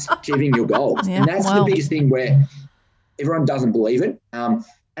to achieving your goals. Yeah, and that's the biggest thing where everyone doesn't believe it. And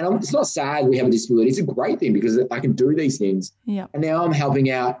it's not sad we have a disability. It's a great thing because I can do these things. Yeah. And now I'm helping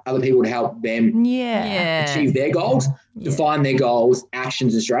out other people to help them achieve their goals, define their goals,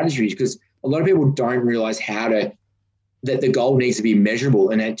 actions and strategies, because a lot of people don't realize that the goal needs to be measurable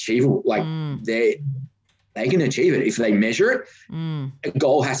and achievable. Like they can achieve it if they measure it. A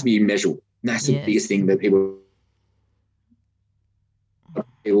goal has to be measurable. And that's the biggest thing that people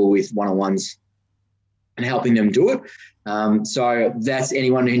with one-on-ones and helping them do it. So that's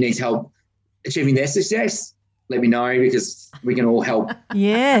anyone who needs help achieving their success, let me know because we can all help.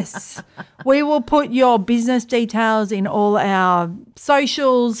 Yes. We will put your business details in all our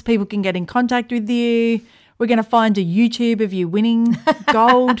socials. People can get in contact with you. We're going to find a YouTube of you winning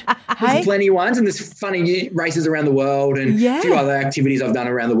gold. There's plenty of ones, and there's funny races around the world and a few other activities I've done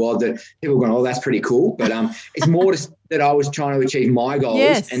around the world that people are going, oh, that's pretty cool. But it's more just that I was trying to achieve my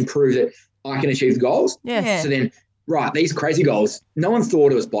goals and prove that I can achieve the goals. Yes. So then, right, these crazy goals, no one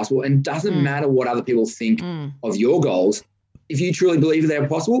thought it was possible, and doesn't matter what other people think of your goals. If you truly believe they're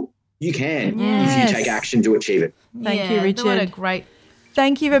possible, you can if you take action to achieve it. Thank you, Richard. What a great...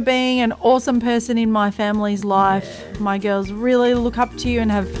 Thank you for being an awesome person in my family's life. Yeah. My girls really look up to you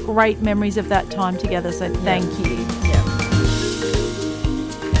and have great memories of that time together, so thank you. Yeah.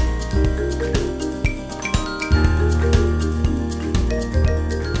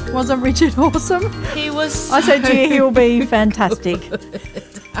 Wasn't Richard awesome? He was so I said to you, he'll be fantastic.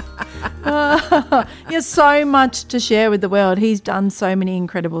 He has so much to share with the world. He's done so many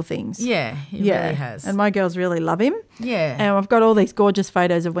incredible things. Yeah, he really has. And my girls really love him. Yeah. And I've got all these gorgeous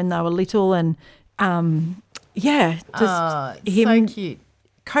photos of when they were little and, him so cute.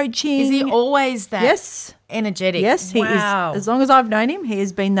 Coaching. Is he always that energetic? Yes, he is. As long as I've known him, he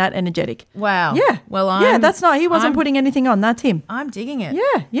has been that energetic. Wow. Yeah. Well, he wasn't putting anything on. That's him. I'm digging it.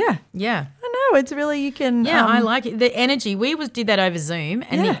 Yeah. I know. It's really, you can. Yeah, I like it. The energy, we did that over Zoom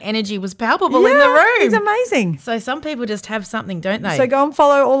and the energy was palpable in the room. It's amazing. So some people just have something, don't they? So go and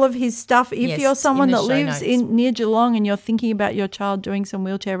follow all of his stuff. If you're someone that lives near Geelong and you're thinking about your child doing some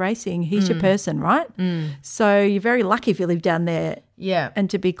wheelchair racing, he's your person, right? So you're very lucky if you live down there. Yeah. And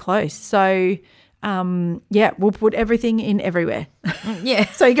to be close. So, we'll put everything in everywhere.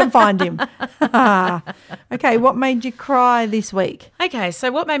 So you can find him. Okay, what made you cry this week? Okay,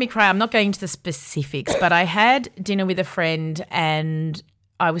 so what made me cry, I'm not going into the specifics, but I had dinner with a friend and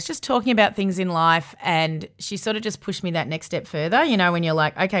I was just talking about things in life and she sort of just pushed me that next step further, you know, when you're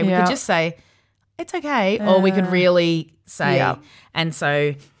like, okay, we could just say, it's okay, or we could really say. And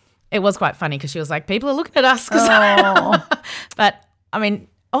so it was quite funny because she was like, people are looking at us. But, I mean,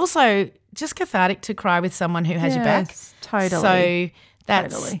 also just cathartic to cry with someone who has your back. Totally. So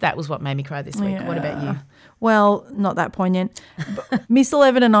that was what made me cry this week. What about you? Well, not that poignant. Miss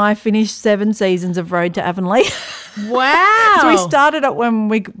 11 and I finished 7 seasons of Road to Avonlea. Wow. So we started it when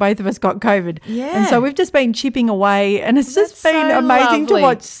both of us got COVID. Yeah. And so we've just been chipping away and it's just been amazing to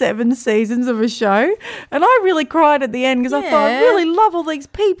watch 7 seasons of a show. And I really cried at the end because I thought I really love all these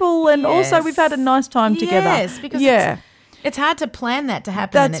people and also we've had a nice time together. Yes, because it's hard to plan that to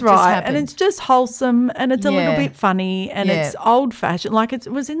happen. That's right. And it's just wholesome and it's a little bit funny and it's old-fashioned. Like it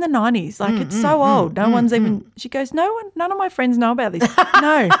was in the 90s. Like it's so old. No one's even – she goes, none of my friends know about this.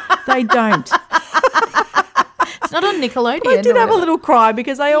 No, they don't. It's not on Nickelodeon. I did have a little cry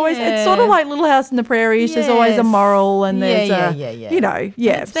because I always it's sort of like Little House on the Prairie. There's always a moral and there's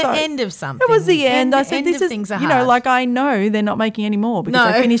It's the end of something. It was the end. I said, this is, you know, like I know they're not making any more because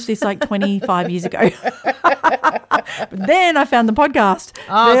I finished this like 25 years ago. But then I found the podcast.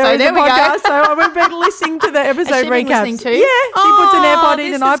 Oh, so there we go. So we've been listening to the episode recaps. Listening too? Yeah, she puts an AirPod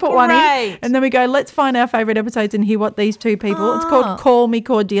in and I put one in. And then we go, let's find our favourite episodes and hear what these two people, it's called Call Me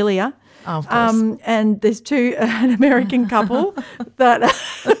Cordelia. Oh, of course. And there's an American couple that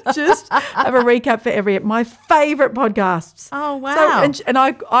just have a recap for my favourite podcasts. Oh, wow. So, and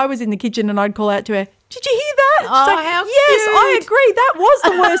I was in the kitchen and I'd call out to her, did you hear that? Oh, like, how yes, cute. I agree. That was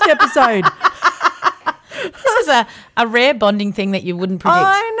the worst episode. is a rare bonding thing that you wouldn't predict.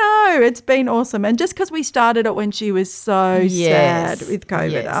 I know. It's been awesome. And just because we started it when she was so sad with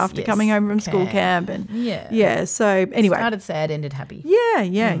COVID after coming home from school camp. And so anyway. Started sad, ended happy.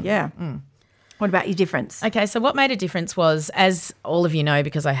 Yeah. What about your difference? Okay, so what made a difference was, as all of you know,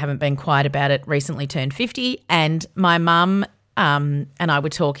 because I haven't been quiet about it, recently turned 50, and my mum and I were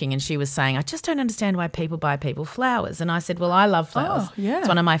talking, and she was saying, I just don't understand why people buy people flowers. And I said, well, I love flowers. Oh, yeah. It's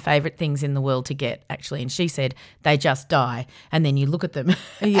one of my favourite things in the world to get, actually. And she said, they just die, and then you look at them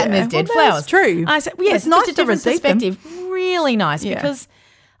and there's dead flowers. That's true. I said, well, yes, it's nice just a different perspective. Them. Really nice because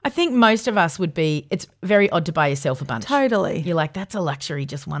I think most of us would be, it's very odd to buy yourself a bunch. Totally. You're like, that's a luxury,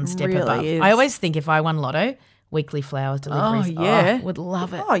 just one step really above. is. I always think if I won lotto, weekly flowers deliveries. Oh, yeah. Would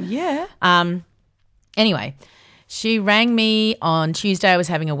love it. Oh, yeah. Anyway, she rang me on Tuesday. I was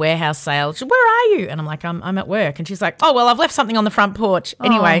having a warehouse sale. She said, where are you? And I'm like, I'm at work. And she's like, oh, well, I've left something on the front porch.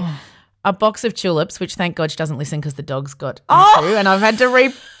 Anyway, a box of tulips, which thank God she doesn't listen because the dogs got into, and I've had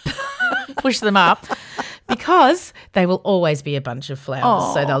to push them up because they will always be a bunch of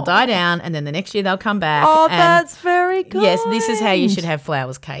flowers. So they'll die down and then the next year they'll come back. Oh, and that's very good. yes, this is how you should have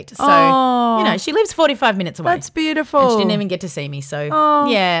flowers, Kate. So, she lives 45 minutes away. That's beautiful. And she didn't even get to see me. So,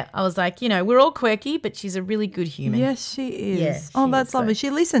 I was like, we're all quirky, but she's a really good human. Yes, she is. Yeah, that's lovely. She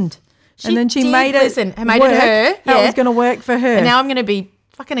listened. And then she made it listen. Made it her. How it was going to work for her. And now I'm going to be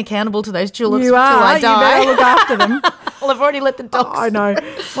fucking accountable to those tulips until I die. You better look after them. Well, I've already let the dogs. I know.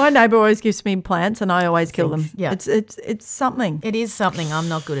 My neighbour always gives me plants and I always kill them. Yeah. It's something. It is something. I'm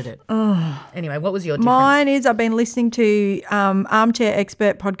not good at it. Anyway, what was your difference? Mine is I've been listening to Armchair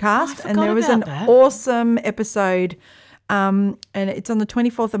Expert podcast and there was an that. awesome episode and it's on the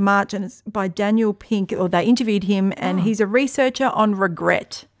 24th of March and it's by Daniel Pink, or they interviewed him and he's a researcher on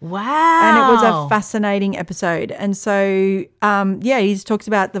regret. Wow. And it was a fascinating episode. And so, he talks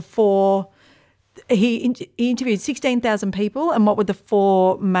about the four – he interviewed 16,000 people and what were the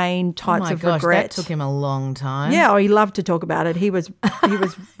four main types of regret. That took him a long time. Yeah, he loved to talk about it. He was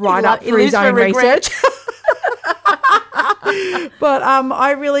right up for his own research. But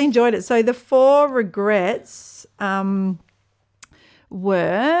I really enjoyed it. So the four regrets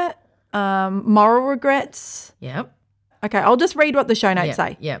were moral regrets. Yep. Okay, I'll just read what the show notes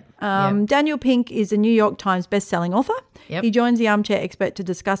say. Yep. Daniel Pink is a New York Times best-selling author. Yep. He joins the Armchair Expert to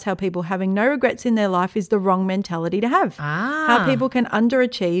discuss how people having no regrets in their life is the wrong mentality to have. How people can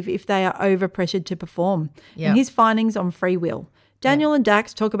underachieve if they are over-pressured to perform. Yep. And his findings on free will. Daniel and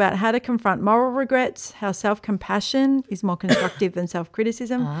Dax talk about how to confront moral regrets, how self-compassion is more constructive than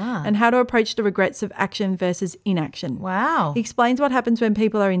self-criticism, and how to approach the regrets of action versus inaction. Wow. He explains what happens when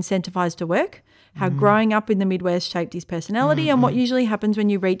people are incentivized to work, how growing up in the Midwest shaped his personality, and what usually happens when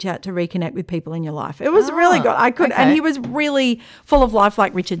you reach out to reconnect with people in your life. It was really good. And he was really full of life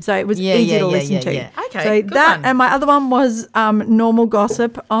like Richard, so it was easy to listen to. Yeah. Okay, so good that one. and my other one was Normal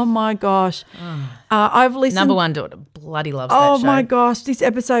Gossip. Oh my gosh. I've listened. Number one daughter bloody loves that show. Oh my gosh, this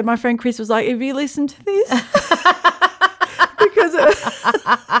episode, my friend Chris was like, have you listened to this? Because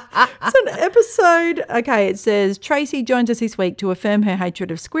it's an episode. Okay, it says Tracy joins us this week to affirm her hatred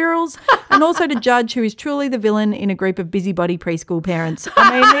of squirrels and also to judge who is truly the villain in a group of busybody preschool parents.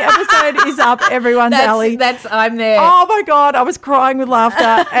 I mean, the episode is up everyone's alley. I'm there. Oh my God, I was crying with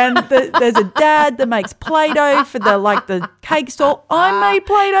laughter. And there's a dad that makes Play-Doh for the cake stall. I made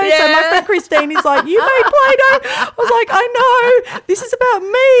Play-Doh. Yeah. So my friend Christine is like, you made Play-Doh? I was like, I know. This is about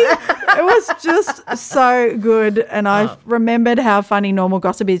me. It was just so good. And I remembered how funny Normal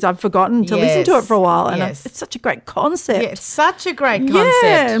Gossip is. I've forgotten to listen to it for a while. And it's such a great concept. Yeah, it's such a great concept.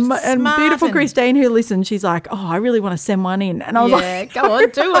 Yeah, and beautiful Christine who listened, she's like, oh, I really want to send one in. And I was like, go on,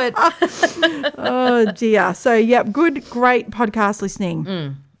 do it. Oh, dear. So, great podcast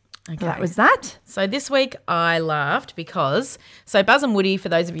listening. Okay. That was that. So this week I laughed because Buzz and Woody, for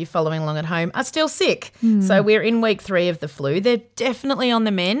those of you following along at home, are still sick. So we're in week 3 of the flu. They're definitely on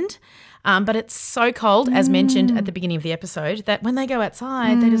the mend. But it's so cold, as mentioned at the beginning of the episode, that when they go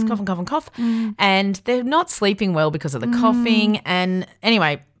outside, they just cough and cough and cough. And they're not sleeping well because of the coughing. And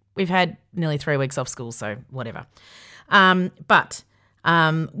anyway, we've had nearly 3 weeks off school, so whatever. Buzz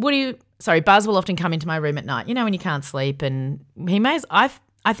will often come into my room at night, when you can't sleep, and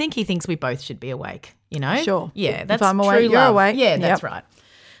I think he thinks we both should be awake, Sure. Yeah, that's if I'm true awake, love. you're awake. Yeah, that's right.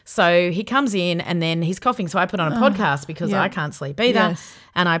 So he comes in and then he's coughing. So I put on a podcast because I can't sleep either. Yes.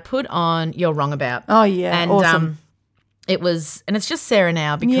 And I put on You're Wrong About. Oh, yeah. And awesome. It's just Sarah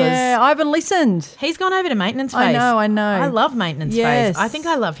now because I haven't listened. He's gone over to maintenance phase. I know. I love maintenance phase. I think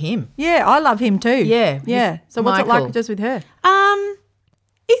I love him. Yeah, I love him too. Yeah. So what's it like just with her?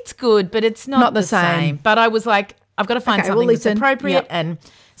 It's good, but it's not the same. But I was like, I've got to find something that's appropriate. And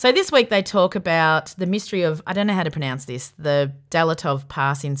so this week they talk about the mystery of, I don't know how to pronounce this, the Dalatov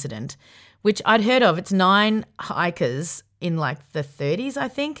Pass incident, which I'd heard of. It's 9 hikers in like the 30s, I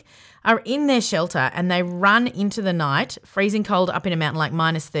think, are in their shelter and they run into the night, freezing cold up in a mountain like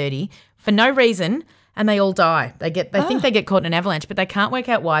minus 30 for no reason, and they all die. They think they get caught in an avalanche, but they can't work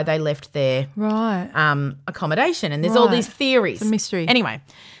out why they left their accommodation. And there's all these theories. It's a mystery. Anyway,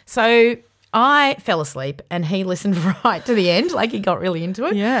 so I fell asleep and he listened right to the end, like he got really into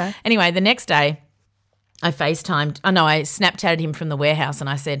it. Yeah. Anyway, the next day I Snapchatted him from the warehouse and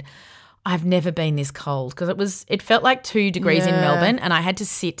I said, I've never been this cold because it felt like 2 degrees in Melbourne and I had to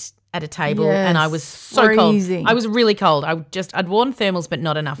sit at a table and I was so freezing. cold. I was really cold. I'd worn thermals but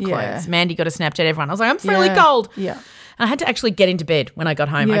not enough clothes. Mandy got a Snapchat everyone. I was like, I'm really cold. Yeah. And I had to actually get into bed when I got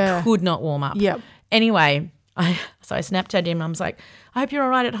home. I could not warm up. Yep. Anyway, so I Snapchatted him. I was like, I hope you're all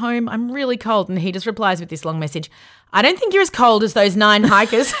right at home. I'm really cold. And he just replies with this long message. I don't think you're as cold as those 9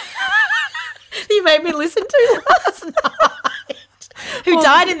 hikers you made me listen to last night. Who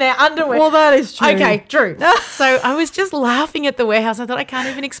died in their underwear. Well, that is true. Okay, true. So I was just laughing at the warehouse. I thought I can't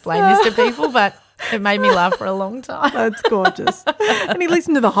even explain this to people, but it made me laugh for a long time. That's gorgeous. And he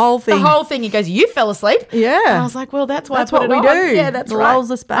listened to the whole thing. The whole thing. He goes, you fell asleep? Yeah. And I was like, well, that's why That's I put what it we on. do. Yeah, that's It right.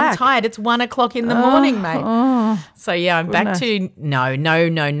 lulls us back. I'm tired. It's 1 o'clock in the morning, mate. So, yeah, I'm back to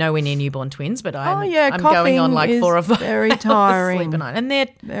nowhere near newborn twins, but I'm going on like 4 or 5 very tiring. sleep a night. And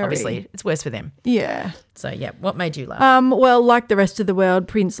they're obviously, it's worse for them. Yeah. So, yeah, what made you laugh? Well, like the rest of the world,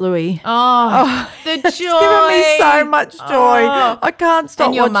 Prince Louis. The joy. It's given me so much joy. I can't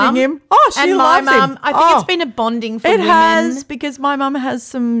stop watching mum? him. Oh, she and loves my mum. him. I think it's been a bonding for women. It has, because my mum has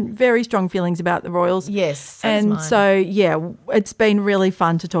some very strong feelings about the royals. Yes, so does and mine. so, yeah, it's been really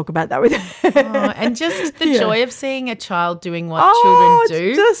fun to talk about that with her. And just the joy of seeing a child doing what children do.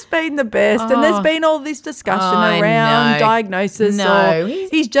 It's just been the best. And there's been all this discussion around diagnosis or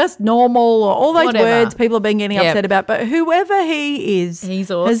he's just normal or all those words people have been getting upset about. But whoever he is, he's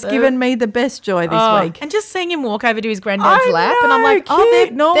awesome. has given me the best joy this week. And just seeing him walk over to his granddad's lap and I'm like,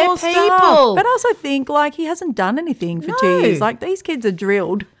 cute, they're people. Stuff. But I also think like he hasn't done anything for 2 years. Like these kids are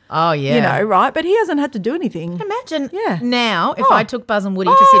drilled. Oh, yeah. You know, right? But he hasn't had to do anything. Imagine now if I took Buzz and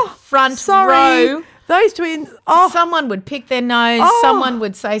Woody to sit front row. Those twins. Someone would pick their nose. Someone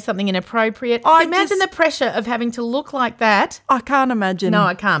would say something inappropriate. Imagine the pressure of having to look like that. I can't imagine. No,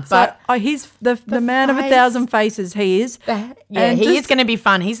 I can't. But he's the man of 1,000 faces. He is. He is going to be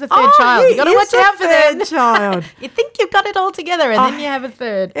fun. He's the third child. You've got to watch out for them. Child. You think you've got it all together, and then you have a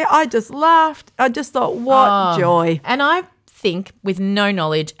third. I just laughed. I just thought, what joy. And I think, with no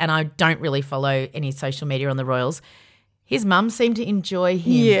knowledge, and I don't really follow any social media on the royals, his mum seemed to enjoy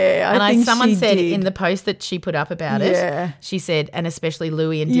him. Yeah, I think someone she said did. in the post that she put up about it, she said, and especially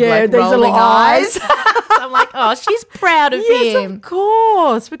Louis, and did these rolling little eyes. So I'm like, she's proud of him. Yes, of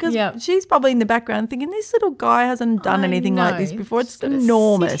course, because she's probably in the background thinking, this little guy hasn't done anything like this before. It's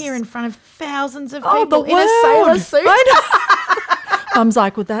enormous. Sit here in front of thousands of people in world. a sailor suit. Mum's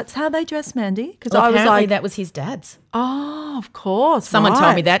like, well, that's how they dress, Mandy. Because I was apparently like, that was his dad's. Oh, of course. Someone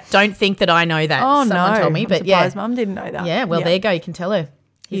told me that. Don't think that I know that. Oh, Someone told me, I'm but surprised Mum didn't know that. Yeah, well, there you go. You can tell her.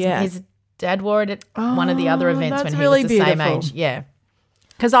 His dad wore it at one of the other events when he really was the same beautiful. age. Yeah.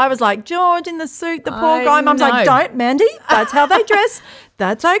 Because I was like, George in the suit, the poor I guy. Mum's like, know. don't, Mandy. That's how they dress.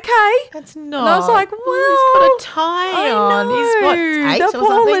 That's okay. That's not. And I was like, well. He's got a tie on. He's what, 8 the or poor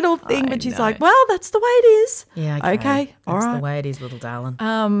something? little thing. But she's like, well, that's the way it is. Yeah, okay. All That's right. the way it is, little darling.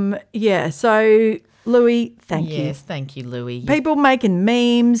 Yeah, so Louis, thank you. Yes, thank you, Louis. People making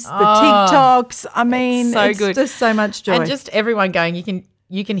memes, the TikToks. I mean, so it's good. just so much joy. And just everyone going,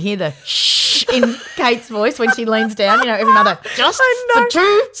 you can hear the shh in Kate's voice when she leans down. You know, every mother, just for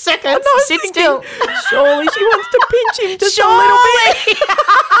 2 seconds, sit still. Surely she wants to pinch him just a little bit.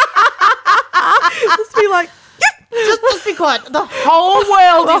 Just be like, just be quiet. The whole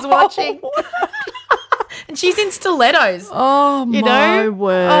world is watching. And she's in stilettos. Oh, you my know?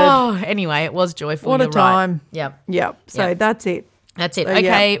 word. Oh, anyway, it was joyful. What a You're right. time. Yep. So that's it. That's it. So,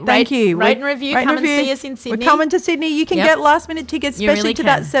 Okay. Thank you. Rate and review. Come and see us in Sydney. We're coming to Sydney. You can get last minute tickets, You especially really to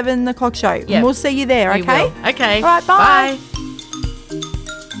can. that 7 o'clock show. Yep. And we'll see you there, We okay? will. Okay. All right, bye. Bye.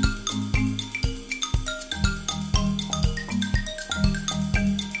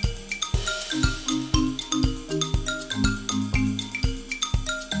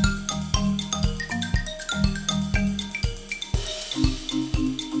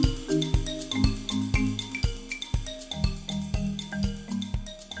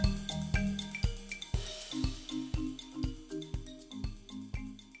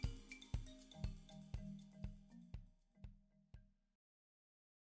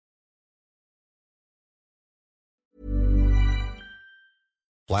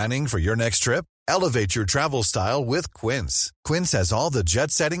 Planning for your next trip? Elevate your travel style with Quince. Quince has all the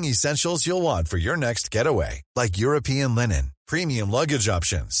jet-setting essentials you'll want for your next getaway, like European linen, premium luggage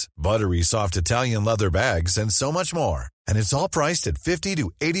options, buttery soft Italian leather bags, and so much more. And it's all priced at 50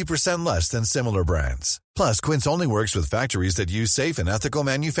 to 80% less than similar brands. Plus, Quince only works with factories that use safe and ethical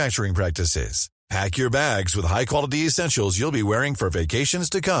manufacturing practices. Pack your bags with high-quality essentials you'll be wearing for vacations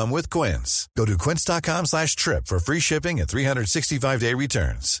to come with Quince. Go to quince.com/trip for free shipping and 365-day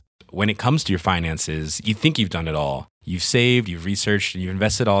returns. When it comes to your finances, you think you've done it all. You've saved, you've researched, and you've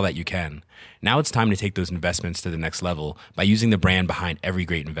invested all that you can. Now it's time to take those investments to the next level by using the brand behind every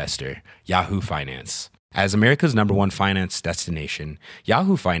great investor, Yahoo Finance. As America's #1 finance destination,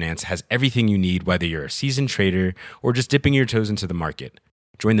 Yahoo Finance has everything you need, whether you're a seasoned trader or just dipping your toes into the market.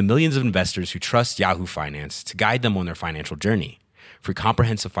 Join the millions of investors who trust Yahoo Finance to guide them on their financial journey. For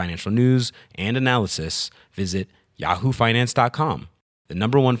comprehensive financial news and analysis, visit yahoofinance.com, the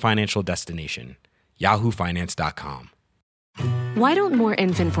 #1 financial destination, yahoofinance.com. Why don't more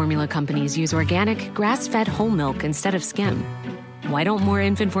infant formula companies use organic, grass-fed whole milk instead of skim? Why don't more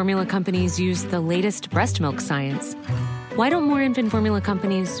infant formula companies use the latest breast milk science? Why don't more infant formula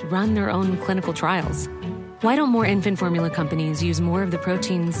companies run their own clinical trials? Why don't more infant formula companies use more of the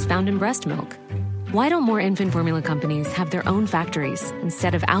proteins found in breast milk? Why don't more infant formula companies have their own factories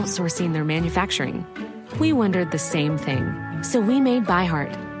instead of outsourcing their manufacturing? We wondered the same thing. So we made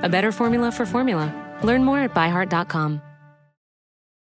ByHeart, a better formula for formula. Learn more at byheart.com.